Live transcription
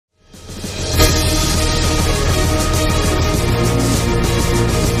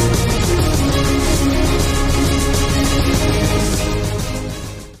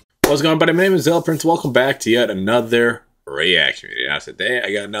What's going on, buddy? My name is ZealetPrince. Welcome back to yet another reaction video. Now today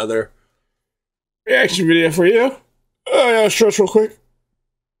I got another reaction video for you. Oh, I gotta stretch real quick.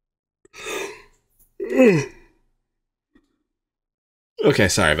 Okay,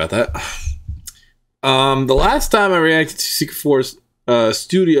 sorry about that. The last time I reacted to Secret Force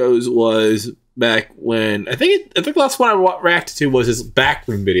Studios was back when I think the last one I reacted to was his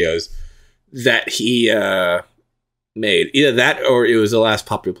backroom videos that he made. Either that or it was the last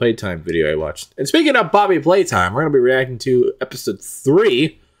Poppy Playtime video I watched. And speaking of Poppy Playtime, we're going to be reacting to episode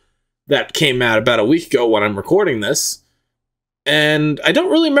 3 that came out about a week ago when I'm recording this. And I don't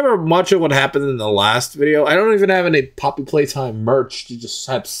really remember much of what happened in the last video. I don't even have any Poppy Playtime merch to just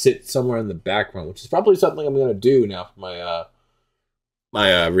have sit somewhere in the background, which is probably something I'm going to do now for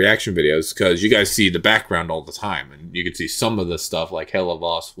my reaction videos, because you guys see the background all the time, and you can see some of the stuff like Hella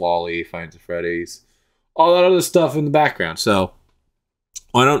Lost, Wally, Finds of Freddy's, all that other stuff in the background. So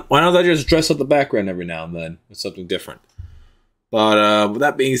why don't I just dress up the background every now and then with something different? But with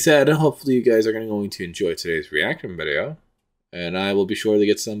that being said, hopefully you guys are going to enjoy today's reaction video, and I will be sure to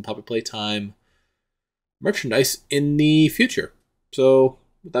get some Poppy Playtime merchandise in the future. So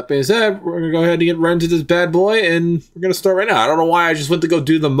with that being said, we're going to go ahead and get right into this bad boy, and we're going to start right now. I don't know why I just went to go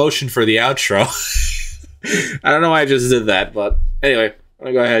do the motion for the outro. I don't know why I just did that, but anyway, I'm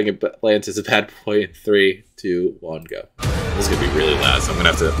going to go ahead and play into this bad boy in 3, 2, 1, go. This is going to be really loud, so I'm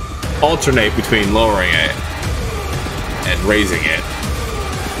going to have to alternate between lowering it and raising it.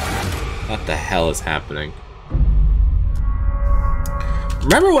 What the hell is happening?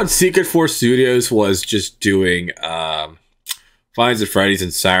 Remember when Secret Force Studios was just doing Finds of Freddy's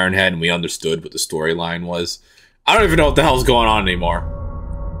and Siren Head, and we understood what the storyline was? I don't even know what the hell's going on anymore.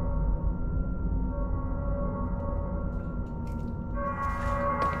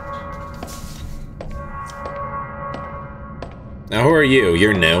 Now, who are you?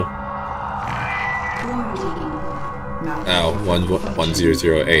 You're new. Oh,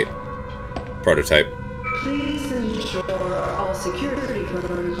 1008. Prototype. Please ensure all security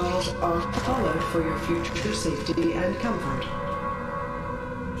protocols are followed for your future safety and comfort.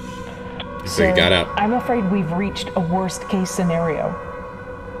 So you got out. I'm afraid we've reached a worst-case scenario.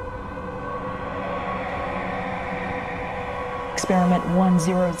 Experiment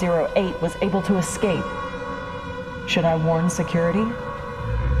 1008 was able to escape. Should I warn security?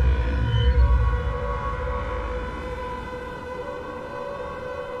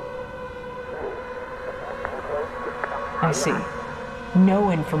 I see.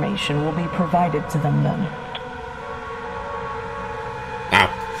 No information will be provided to them then.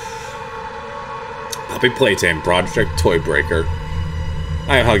 Poppy Playtime Project Toy Breaker.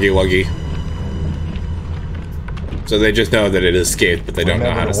 Hi, Huggy Wuggy. So they just know that it escaped, but they don't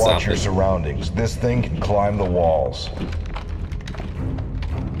know how to stop it. Watch your surroundings. This thing can climb the walls.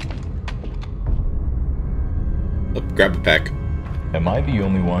 Oh, grab a pack. Am I the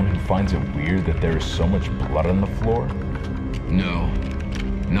only one who finds it weird that there is so much blood on the floor? No,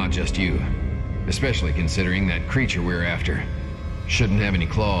 not just you. Especially considering that creature we're after shouldn't have any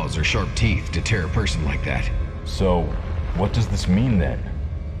claws or sharp teeth to tear a person like that. So, what does this mean then?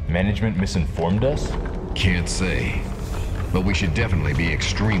 Management misinformed us? Can't say. But we should definitely be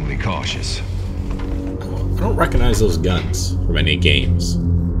extremely cautious. I don't recognize those guns from any games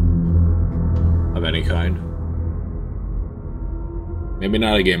of any kind. Maybe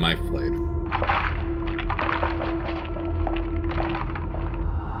not a game I've played.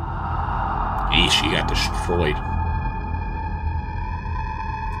 Eesh, he got destroyed.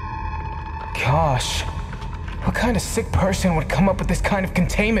 Gosh, what kind of sick person would come up with this kind of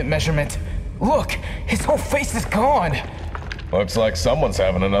containment measurement? Look, his whole face is gone. Looks like someone's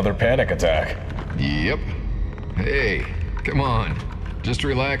having another panic attack. Yep. Hey, come on. Just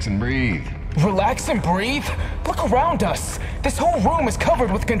relax and breathe. Relax and breathe? Look around us. This whole room is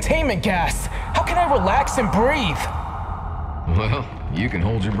covered with containment gas. How can I relax and breathe? Well, you can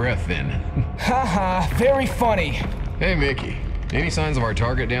hold your breath then. Haha, very funny. Hey, Mickey. Any signs of our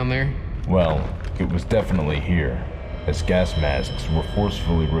target down there? Well, it was definitely here, as gas masks were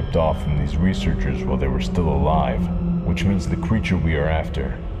forcefully ripped off from these researchers while they were still alive, which means the creature we are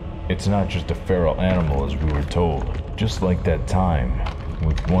after. It's not just a feral animal as we were told, just like that time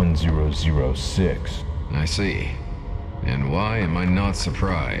with 1006. I see. And why am I not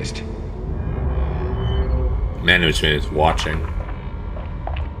surprised? Management is watching.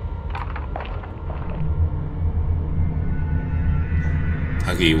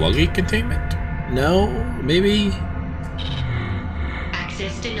 Huggy Wuggy containment? No, maybe.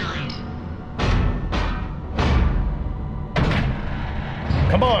 Access denied.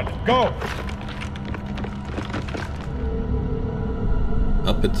 Come on, go!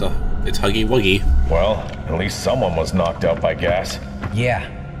 Up, it's Huggy Wuggy. Well, at least someone was knocked out by gas. Yeah,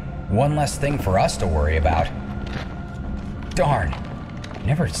 one less thing for us to worry about. Darn,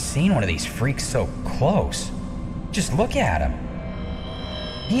 never seen one of these freaks so close. Just look at him.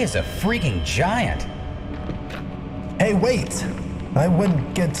 He is a freaking giant. Hey, wait! I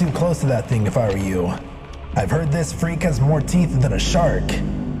wouldn't get too close to that thing if I were you. I've heard this freak has more teeth than a shark.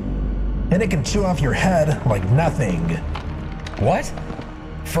 And it can chew off your head like nothing. What?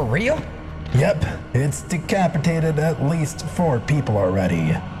 For real? Yep, it's decapitated at least 4 people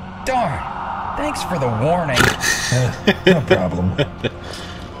already. Darn, thanks for the warning. No problem.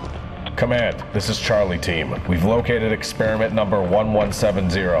 Command, this is Charlie Team. We've located experiment number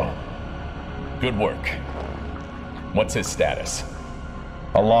 1170. Good work. What's his status?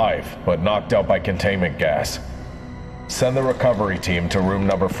 Alive, but knocked out by containment gas. Send the recovery team to room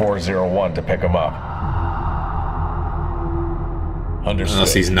number 401 to pick him up. Understood.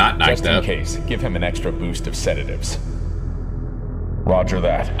 Unless he's not knocked Just in out. case, give him an extra boost of sedatives. Roger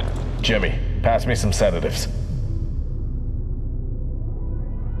that. Jimmy, pass me some sedatives.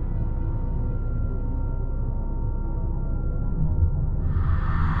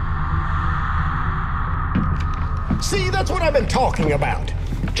 See, that's what I've been talking about.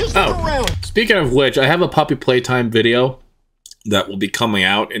 Just look around. Speaking of which, I have a puppy playtime video that will be coming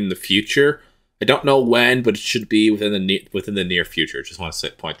out in the future. I don't know when, but it should be within the near future. Just want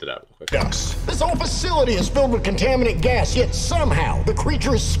to point it out real quick. This whole facility is filled with contaminant gas, yet somehow the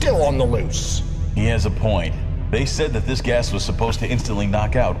creature is still on the loose. He has a point. They said that this gas was supposed to instantly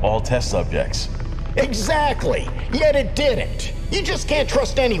knock out all test subjects. Exactly, yet it didn't. You just can't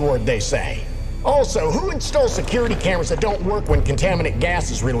trust any word they say. Also, who installs security cameras that don't work when contaminant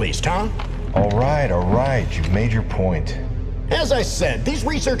gas is released, huh? All right, you've made your point. As I said, these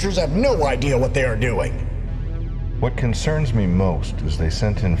researchers have no idea what they are doing. What concerns me most is they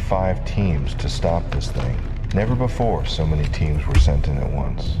sent in 5 teams to stop this thing. Never before so many teams were sent in at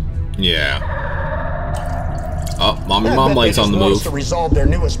once. Yeah. Oh, mom likes on the move. To resolve their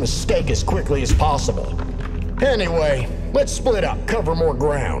newest mistake as quickly as possible. Anyway, let's split up, cover more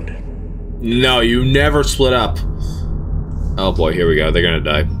ground. No, you never split up. Oh boy, here we go. They're gonna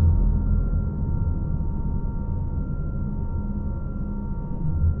die.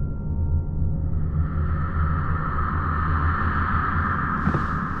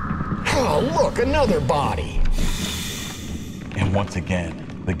 Oh, look, another body. And once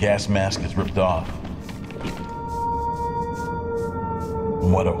again, the gas mask is ripped off.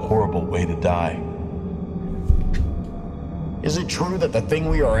 What a horrible way to die. Is it true that the thing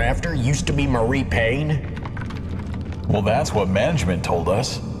we are after used to be Marie Payne? Well, that's what management told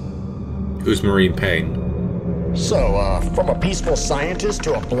us. Who's Marie Payne? So, from a peaceful scientist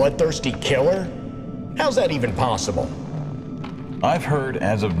to a bloodthirsty killer? How's that even possible? I've heard,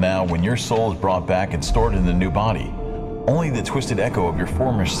 as of now, when your soul is brought back and stored in the new body, only the twisted echo of your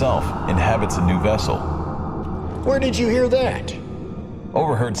former self inhabits a new vessel. Where did you hear that?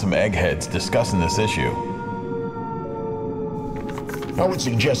 Overheard some eggheads discussing this issue. I would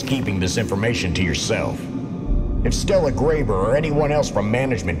suggest keeping this information to yourself. If Stella Graber or anyone else from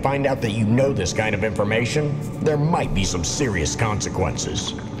management find out that you know this kind of information, there might be some serious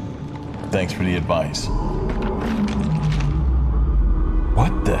consequences. Thanks for the advice.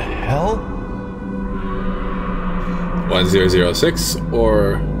 What the hell? 1006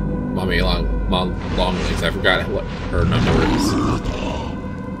 or Mommy Long Legs. I forgot what her number is.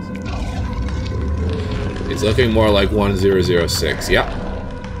 It's looking more like 1006. Yep.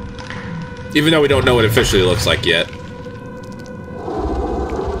 Even though we don't know what it officially looks like yet.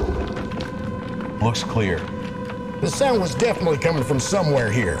 Looks clear. The sound was definitely coming from somewhere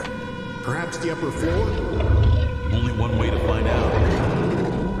here. Perhaps the upper floor? Only one way to find out.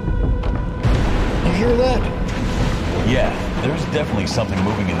 You hear that? Yeah, there's definitely something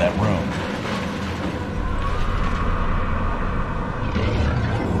moving in that room.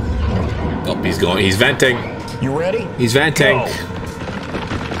 Oh, he's venting. You ready? He's venting. Go.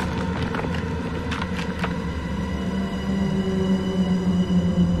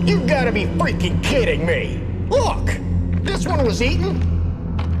 You gotta be freaking kidding me! Look! This one was eaten?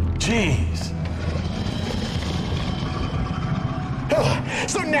 Jeez.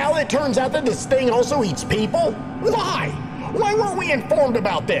 So now it turns out that this thing also eats people? Why? Why weren't we informed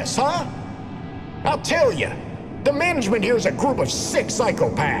about this, huh? I'll tell you. The management here is a group of sick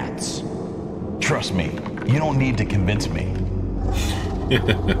psychopaths. Trust me, you don't need to convince me.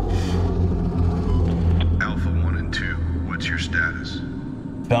 Alpha 1 and 2, what's your status?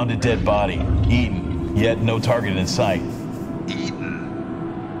 Found a dead body, eaten, yet no target in sight.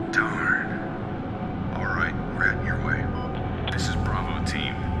 Eaten? Darn. Alright, we're heading your way. This is Bravo Team.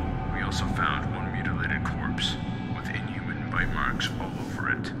 over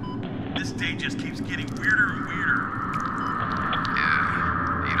it. This day just keeps getting weirder and weirder.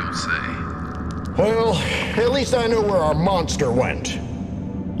 Yeah, you don't say. Well, at least I know where our monster went.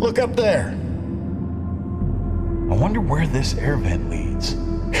 Look up there. I wonder where this air vent leads.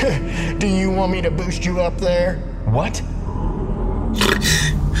 Do you want me to boost you up there? What?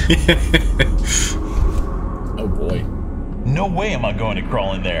 Oh boy. No way am I going to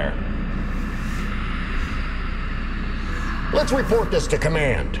crawl in there. Let's report this to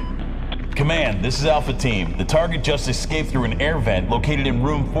Command. Command, this is Alpha Team. The target just escaped through an air vent located in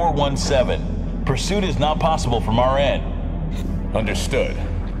room 417. Pursuit is not possible from our end. Understood.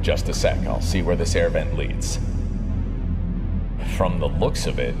 Just a sec, I'll see where this air vent leads. From the looks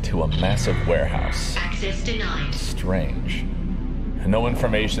of it, to a massive warehouse. Access denied. Strange. No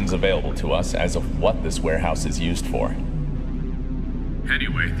information's available to us as of what this warehouse is used for.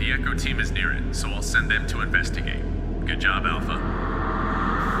 Anyway, the Echo team is near it, so I'll send them to investigate. Good job, Alpha.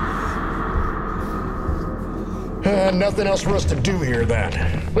 Nothing else for us to do here then.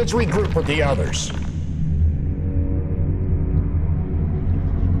 Let's regroup with the others.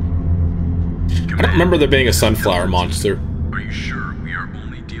 I don't remember there being a sunflower monster. Are you sure we are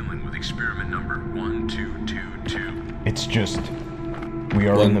only dealing with experiment number 1222? It's just... we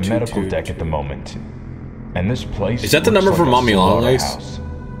are on the medical deck at the moment. And this place... Is that the number from Mommy Longlegs?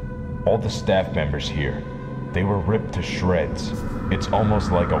 All the staff members here, they were ripped to shreds. It's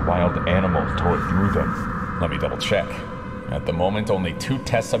almost like a wild animal tore through them. Let me double check. At the moment, only 2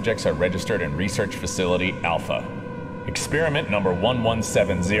 test subjects are registered in Research Facility Alpha. Experiment number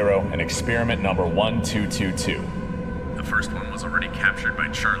 1170 and experiment number 1222. The first one was already captured by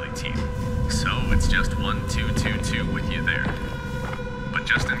Charlie team, so it's just 1222 with you there. But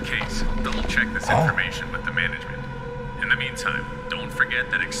just in case, double check this information with the management. In the meantime, don't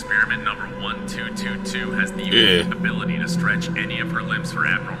forget that experiment number 1222 has the unique ability to stretch any of her limbs for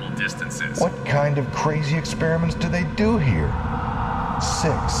abnormal distances. What kind of crazy experiments do they do here?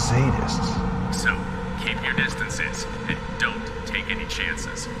 Sick sadists. So, keep your distances and don't take any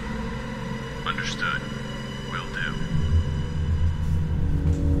chances. Understood. Will do.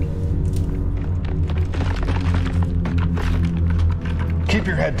 Keep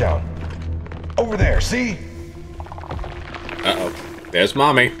your head down. Over there, see? Uh-oh. There's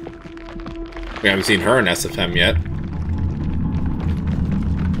Mommy. We haven't seen her in SFM yet.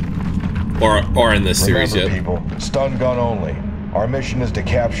 Or in this series yet. Remember, people, stun gun only. Our mission is to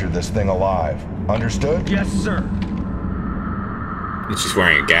capture this thing alive. Understood? Yes, sir. And she's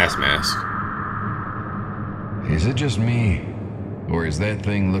wearing a gas mask. Is it just me? Or is that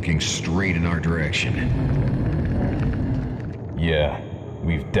thing looking straight in our direction? Yeah,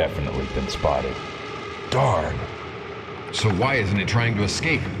 we've definitely been spotted. Darn. So why isn't it trying to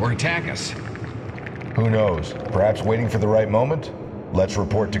escape or attack us? Who knows? Perhaps waiting for the right moment? Let's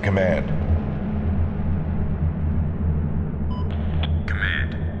report to Command.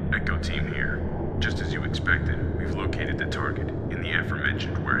 Command, Echo team here. Just as you expected, we've located the target in the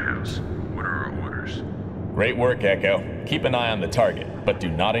aforementioned warehouse. What are our orders? Great work, Echo. Keep an eye on the target, but do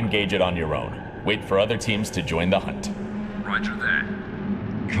not engage it on your own. Wait for other teams to join the hunt. Roger that.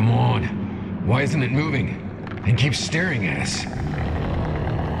 Come on. Why isn't it moving? And keeps staring at us.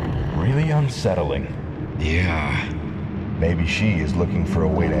 Really unsettling. Yeah. Maybe she is looking for a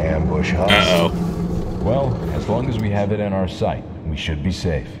way to ambush us. Uh-oh. Well, as long as we have it in our sight, we should be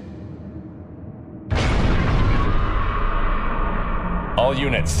safe. All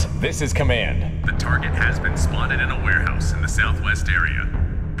units, this is Command. The target has been spotted in a warehouse in the southwest area.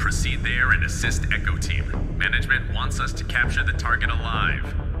 Proceed there and assist Echo team. Management wants us to capture the target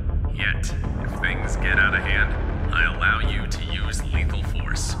alive. Yet, if things get out of hand, I allow you to use lethal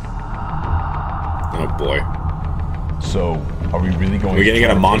force. Oh boy. So, are we really going We're gonna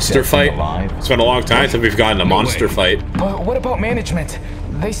get a monster fight? Alive? It's been a long time since we've gotten a monster fight. But what about management?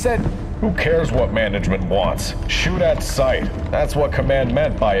 They said... Who cares what management wants? Shoot at sight. That's what Command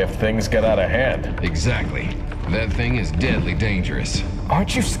meant by if things get out of hand. Exactly. That thing is deadly dangerous.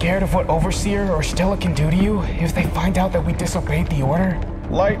 Aren't you scared of what Overseer or Stella can do to you if they find out that we disobeyed the order?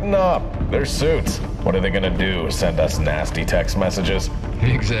 Lighten up. They're suits. What are they gonna do? Send us nasty text messages?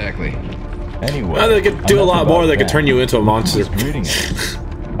 Exactly. Anyway, well, they could do a lot more. They could turn you into a monster.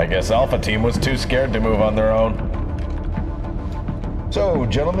 I guess Alpha Team was too scared to move on their own. So,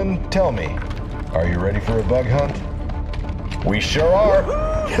 gentlemen, tell me, are you ready for a bug hunt? We sure are.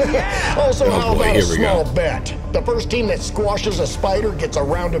 Also, how about a here we small go. bet? The first team that squashes a spider gets a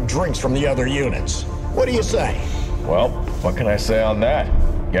round of drinks from the other units. What do you say? Well, what can I say on that?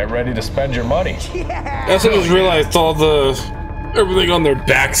 Get ready to spend your money. I also just realized everything on their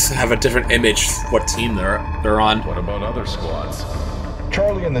backs have a different image what team they're on. What about other squads?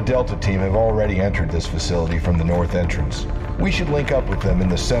 Charlie and the Delta team have already entered this facility from the north entrance. We should link up with them in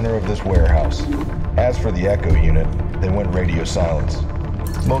the center of this warehouse. As for the Echo unit, they went radio silence.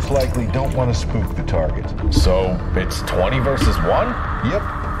 Most likely don't want to spook the target. So, it's 20 versus 1? Yep.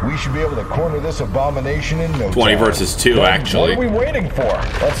 We should be able to corner this abomination in no 20 time. versus 2, actually. What are we waiting for?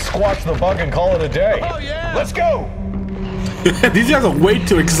 Let's squash the bug and call it a day. Oh, yeah! Let's go! These guys are way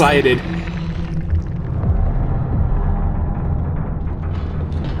too excited.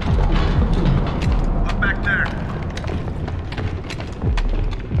 Up back there.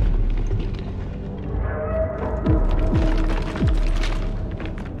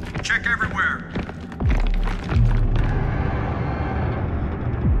 Check everywhere.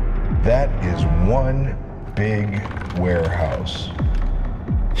 That is one big warehouse.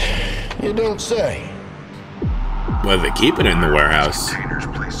 You don't say. What are they keeping in the warehouse? Containers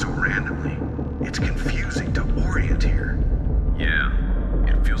placed so randomly. It's confusing to orient here. Yeah,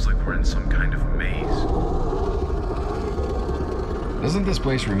 it feels like we're in some kind of maze. Doesn't this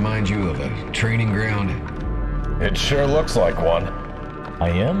place remind you of a training ground? It sure looks like one. I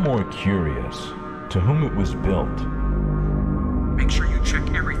am more curious to whom it was built. Make sure you check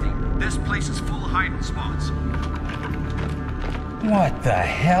everything. This place is full of hiding spots. What the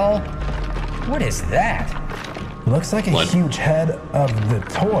hell? What is that? Looks like a huge head of the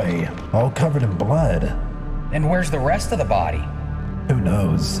toy, all covered in blood. And where's the rest of the body? Who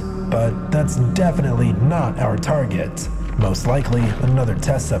knows? But that's definitely not our target. Most likely another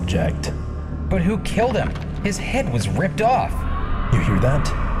test subject. But who killed him? His head was ripped off. You hear that?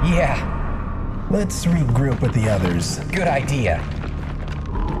 Yeah. Let's regroup with the others. Good idea.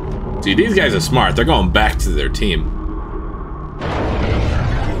 See, these guys are smart. They're going back to their team.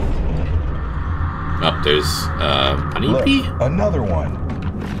 Up there's honeybee. Look, another one.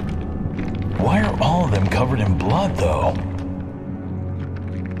 Why are all of them covered in blood, though?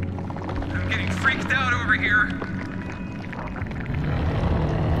 I'm getting freaked out over here.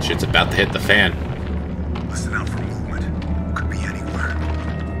 Shit's about to hit the fan. Listen out for movement. Could be anywhere.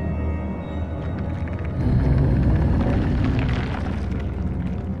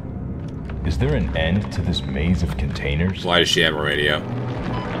 Is there an end to this maze of containers? Why does she have a radio?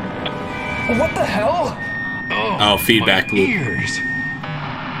 What the hell? Oh, feedback loop. Ears.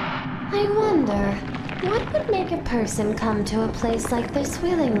 I wonder, what would make a person come to a place like this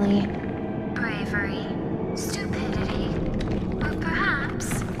willingly? Bravery, stupidity, or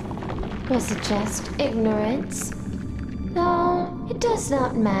perhaps... was it just ignorance? No, it does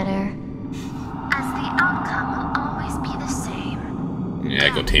not matter, as the outcome will always be the same. Yeah,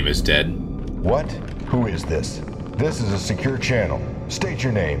 Echo Team is dead. What? Who is this? This is a secure channel. State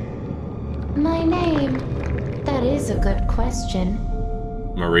your name. My name? That is a good question.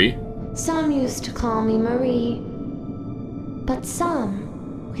 Marie? Some used to call me Marie, but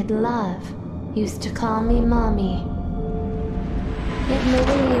some, with love, used to call me Mommy. Yet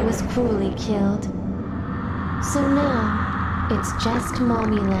Marie was cruelly killed, so now it's just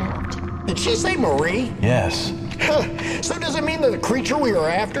Mommy left. Did she say Marie? Yes. So does it mean that the creature we are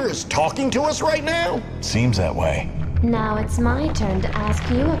after is talking to us right now? Seems that way. Now it's my turn to ask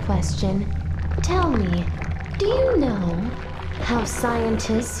you a question. Tell me, do you know how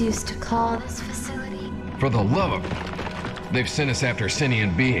scientists used to call this facility? For the love of... They've sent us after a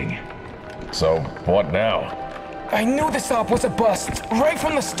sentient being. So, what now? I knew this op was a bust, right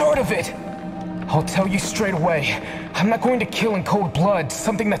from the start of it. I'll tell you straight away, I'm not going to kill in cold blood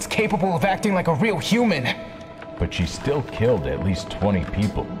something that's capable of acting like a real human. But she still killed at least 20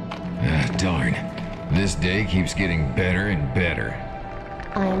 people. Darn. This day keeps getting better and better.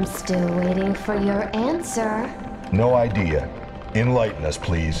 I'm still waiting for your answer. No idea. Enlighten us,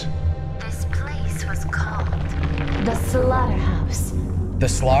 please. This place was called the Slaughterhouse. The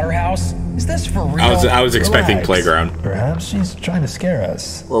slaughterhouse? Is this for real? I was expecting Relax. Playground. Perhaps she's trying to scare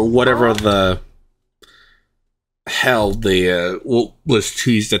us. Or whatever the hell was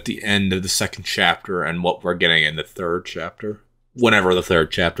teased at the end of the second chapter and what we're getting in the third chapter. Whenever the third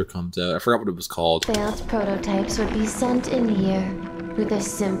chapter comes out. I forgot what it was called. Failed prototypes would be sent in here with a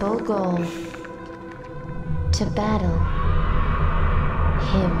simple goal. To battle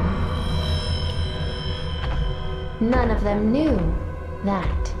him. None of them knew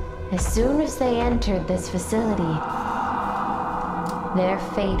that as soon as they entered this facility, their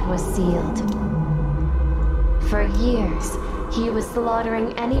fate was sealed. For years, he was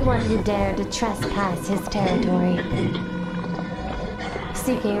slaughtering anyone who dared to trespass his territory,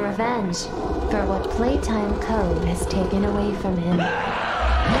 seeking revenge for what Playtime Code has taken away from him.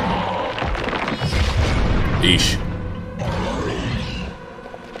 Eesh.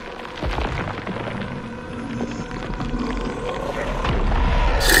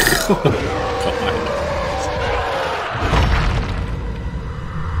 In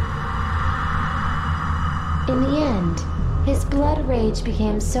the end, his blood rage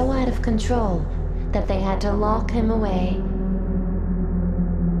became so out of control that they had to lock him away.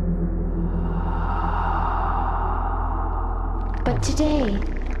 But today,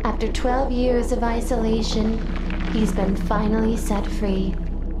 after 12 years of isolation, he's been finally set free.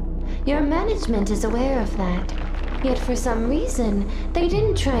 Your management is aware of that, yet for some reason, they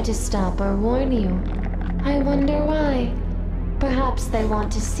didn't try to stop or warn you. I wonder why. Perhaps they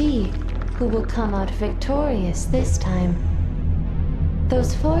want to see who will come out victorious this time.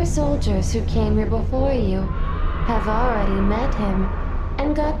 Those 4 soldiers who came here before you have already met him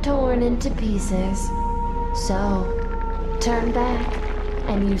and got torn into pieces. So, turn back,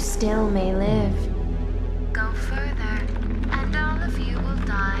 and you still may live. Go further, and all of you will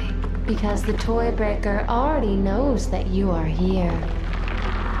die. Because the Toy Breaker already knows that you are here.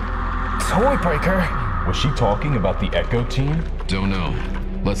 Toy Breaker? Was she talking about the Echo team? Don't know.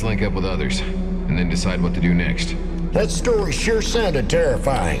 Let's link up with others, and then decide what to do next. That story sure sounded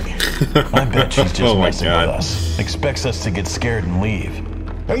terrifying. I bet she's just messing with us. Expects us to get scared and leave.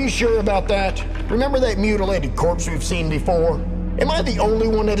 Are you sure about that? Remember that mutilated corpse we've seen before? Am I the only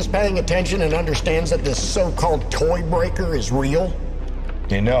one that is paying attention and understands that this so-called Toy Breaker is real?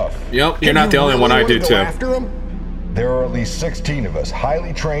 Enough. Yep, you're not the only one. I do too. After him? There are at least 16 of us,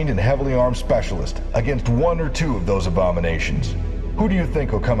 highly trained and heavily armed specialists, against 1 or 2 of those abominations. Who do you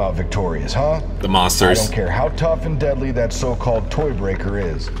think will come out victorious, huh? The monsters. I don't care how tough and deadly that so-called Toy Breaker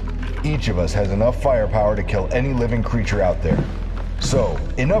is. Each of us has enough firepower to kill any living creature out there. So,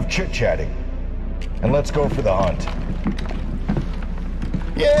 enough chit-chatting. And let's go for the hunt.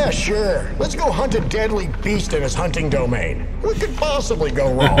 Yeah, sure. Let's go hunt a deadly beast in his hunting domain. What could possibly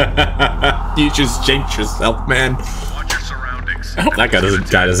go wrong? You just jinxed yourself, man. Watch your surroundings. I hope that guy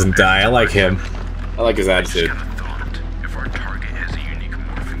doesn't die. I like him. I like his attitude. If our target has a unique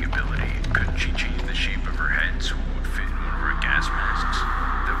morphing ability, couldn't she change the shape of her head so it would fit in one of our gas masks?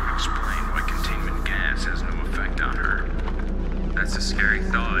 That would explain why containment gas has no effect on her. That's a scary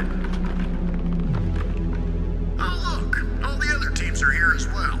thought. Oh, look! All the other teams are here as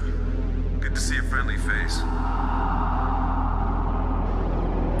well. Good to see a friendly face.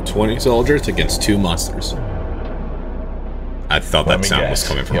 20 soldiers against 2 monsters. I thought that sound was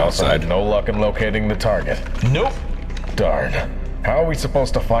coming from outside. No luck in locating the target. Nope. Darn. How are we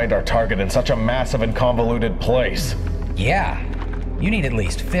supposed to find our target in such a massive and convoluted place? Yeah. You need at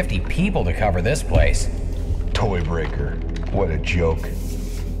least 50 people to cover this place. Toy Breaker. What a joke.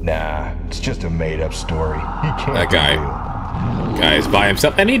 Nah, it's just a made-up story. He can't That guy. be real. Guy is by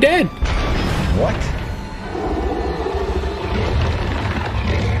himself, and he did. What?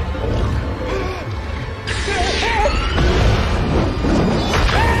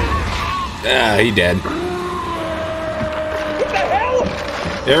 Ah, he dead. What the hell?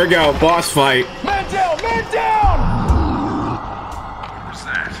 There we go, boss fight. Man down! Man down! What was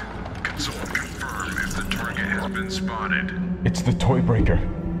that? Can someone confirm if the target has been spotted? It's the Toy Breaker.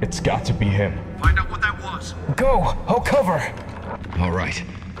 It's got to be him. Find out what that was. Go! I'll cover! All right.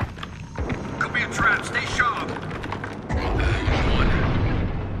 Could be a trap. Stay sharp.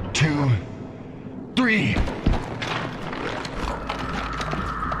 1, 2, 3.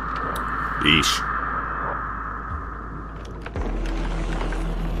 Yeesh.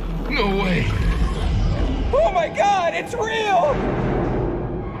 No way. Oh my god, it's real!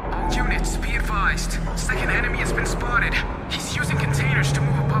 Units, be advised. Second enemy has been spotted. He's using containers to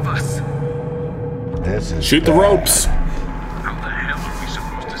move above us. This is Shoot the bad. ropes. How the hell are we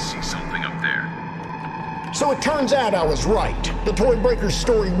supposed to see something up there? So it turns out I was right. The Toy Breaker's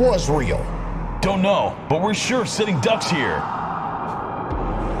story was real. Don't know, but we're sure sitting ducks here.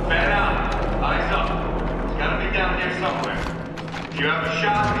 Man up. Eyes up. It's gotta be down here somewhere. If you have a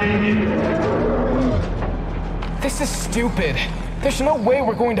shot, take it. This is stupid. There's no way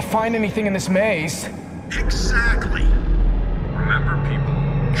we're going to find anything in this maze. Exactly. Remember, people,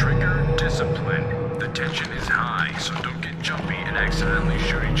 trigger discipline. The tension is high, so don't get jumpy and accidentally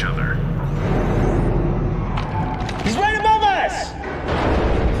shoot each other. He's right above us!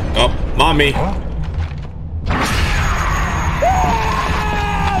 Oh, mommy.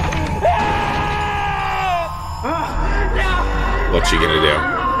 What's she gonna do?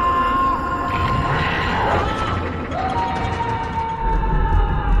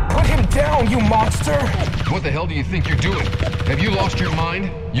 Put him down, you monster! What the hell do you think you're doing? Have you lost your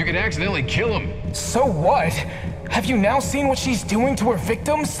mind? You could accidentally kill him. So what? Have you now seen what she's doing to her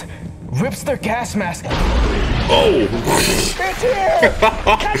victims? Rips their gas mask. Oh! It's here!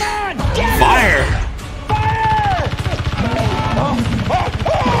 Come on! Get Fire! Fire!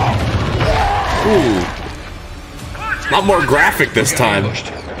 Ooh. Not more graphic this time.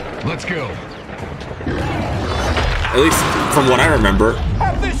 Let's go. At least from what I remember.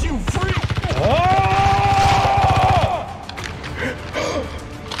 Have this, you freak!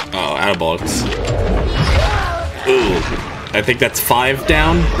 Oh, out of bullets. Ooh. I think that's 5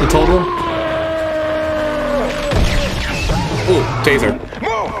 down in total. Ooh, taser.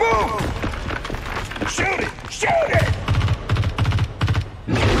 Move! Shoot it! Shoot it!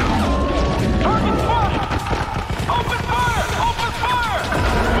 Target spotted! Open fire! Open fire!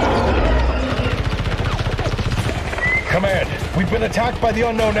 Command, we've been attacked by the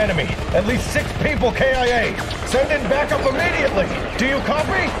unknown enemy. At least 6 people KIA. Send in backup immediately. Do you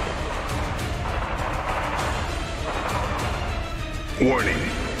copy? Warning.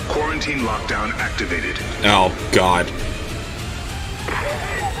 Quarantine lockdown activated. Oh, God.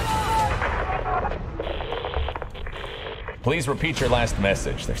 Please repeat your last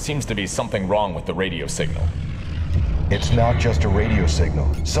message. There seems to be something wrong with the radio signal. It's not just a radio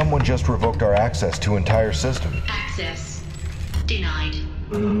signal. Someone just revoked our access to entire system. Access denied.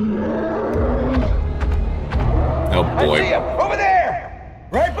 Oh boy. I see him! Over there!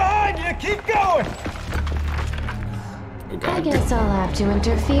 Right behind you! Keep going! Oh, I guess I'll have to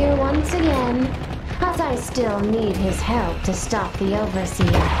interfere once again, as I still need his help to stop the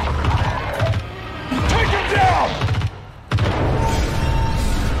Overseer. Take him down!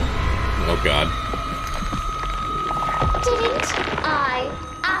 Oh, God. Didn't I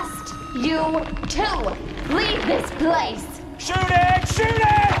ask you to leave this place? Shoot it! Shoot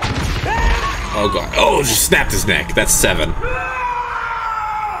it! Oh, God. Oh, just snapped his neck. That's 7.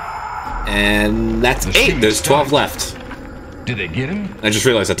 And that's 8. There's 12 left. Did they get him? I just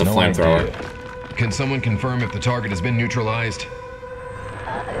realized that's a flamethrower. Can someone confirm if the target has been neutralized?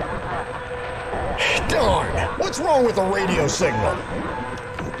 Darn! What's wrong with the radio signal?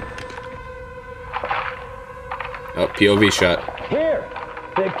 Oh, POV shot. Here!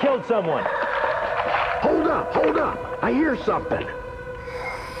 They've killed someone! Hold up! Hold up! I hear something!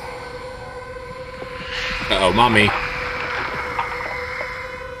 Uh-oh, mommy.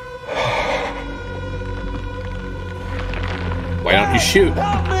 Why don't you shoot?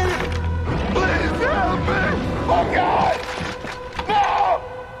 Help me! Please help me! Oh, God!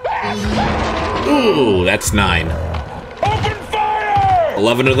 No! Ooh, that's 9. Open fire!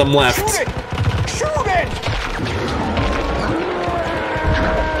 11 of them left. Shoot it! Shoot it!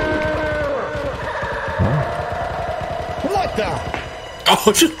 What the?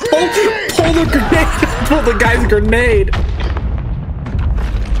 Oh, just pull the grenade! Pull the guy's grenade!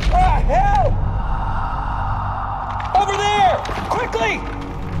 Ah, help! Over there! Quickly!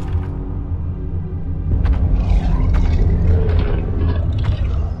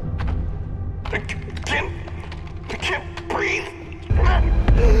 I can't breathe.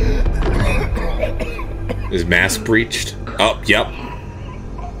 Is mask breached? Oh, yep.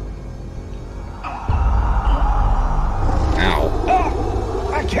 Ow.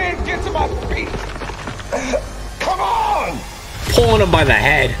 I can't get to my feet. Come on! Pulling him by the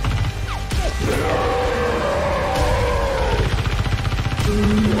head.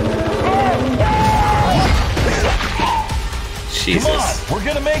 Jesus. Come on, we're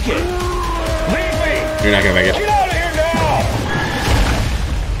gonna make it. Leave me. You're not gonna make it. Get out of here now.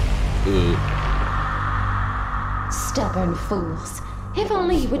 Ooh. Stubborn fools. If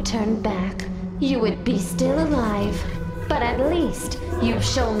only you would turn back, you would be still alive. But at least you've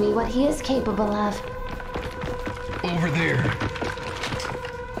shown me what he is capable of. Over there.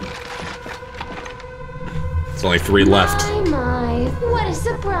 There's only 3 left. My, what a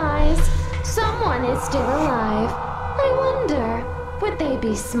surprise. Someone is still alive. I wonder, would they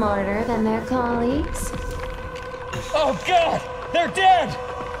be smarter than their colleagues? Oh, God! They're dead!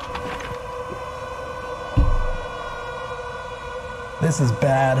 This is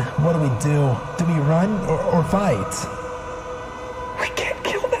bad. What do we do? Do we run or fight? We can't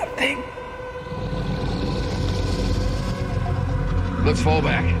kill that thing. Let's fall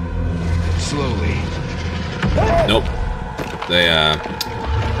back. Slowly. Nope. They,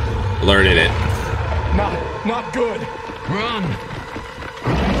 alerted it. Not good. Run!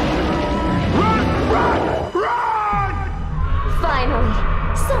 Run! Finally,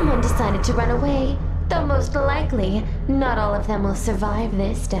 someone decided to run away. Though most likely, not all of them will survive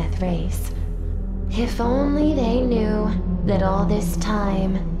this death race. If only they knew that all this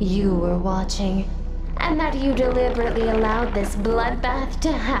time you were watching, and that you deliberately allowed this bloodbath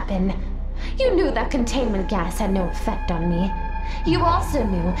to happen. You knew that containment gas had no effect on me. You also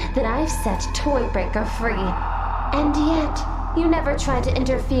knew that I've set Toybreaker free. And yet, you never tried to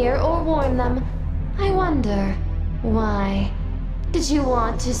interfere or warn them. I wonder, why? Did you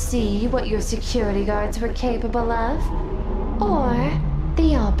want to see what your security guards were capable of? Or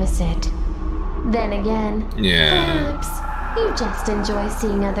the opposite? Then again, perhaps you just enjoy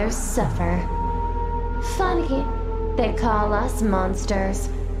seeing others suffer. Funny, they call us monsters,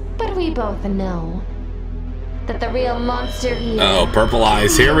 but we both know that the real monster here... Oh, purple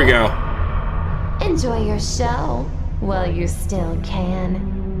eyes, here we go. Enjoy your show while you still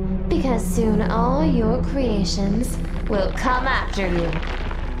can. Because soon all your creations will come after you.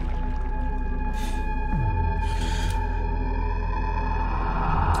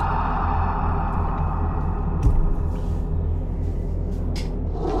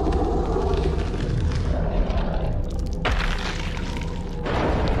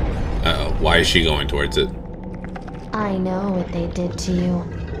 Uh-oh, why is she going towards it? I know what they did to you,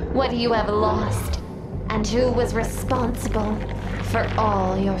 what you have lost, and who was responsible for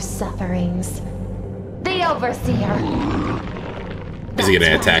all your sufferings. The Overseer! Is he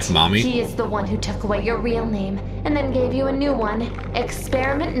gonna attack Mommy? He is the one who took away your real name, and then gave you a new one,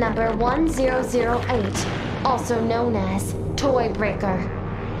 experiment number 1008, also known as Toy Breaker.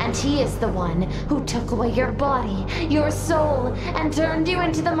 And he is the one who took away your body, your soul, and turned you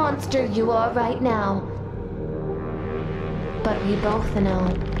into the monster you are right now. But we both know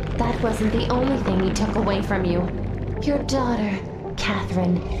that wasn't the only thing he took away from you. Your daughter,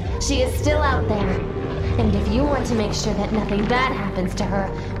 Catherine. She is still out there. And if you want to make sure that nothing bad happens to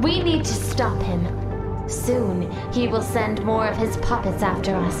her, we need to stop him. Soon, he will send more of his puppets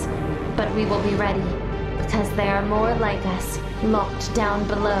after us. But we will be ready, because there are more like us, locked down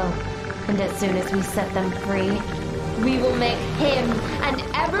below. And as soon as we set them free, we will make him and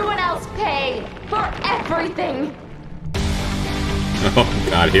everyone else pay for everything! Oh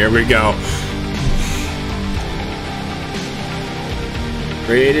god, here we go.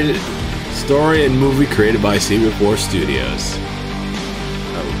 Created, story and movie created by Secret Force Studios.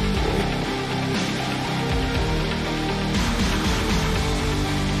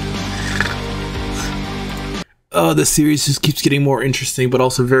 Oh, this series just keeps getting more interesting, but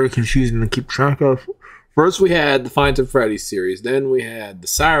also very confusing to keep track of. First we had the Find Some Freddy's series, then we had the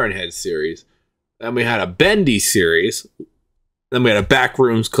Siren Head series, then we had a Bendy series, then we had a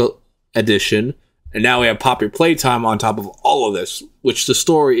Backrooms edition, and now we have Pop Your Playtime on top of all of this, which the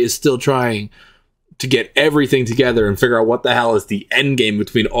story is still trying to get everything together and figure out what the hell is the end game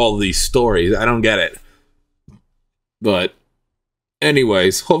between all of these stories. I don't get it. But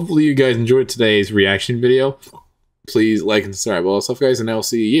anyways, hopefully you guys enjoyed today's reaction video. Please like and subscribe. All that stuff, guys, and I'll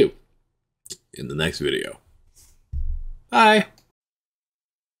see you in the next video. Bye.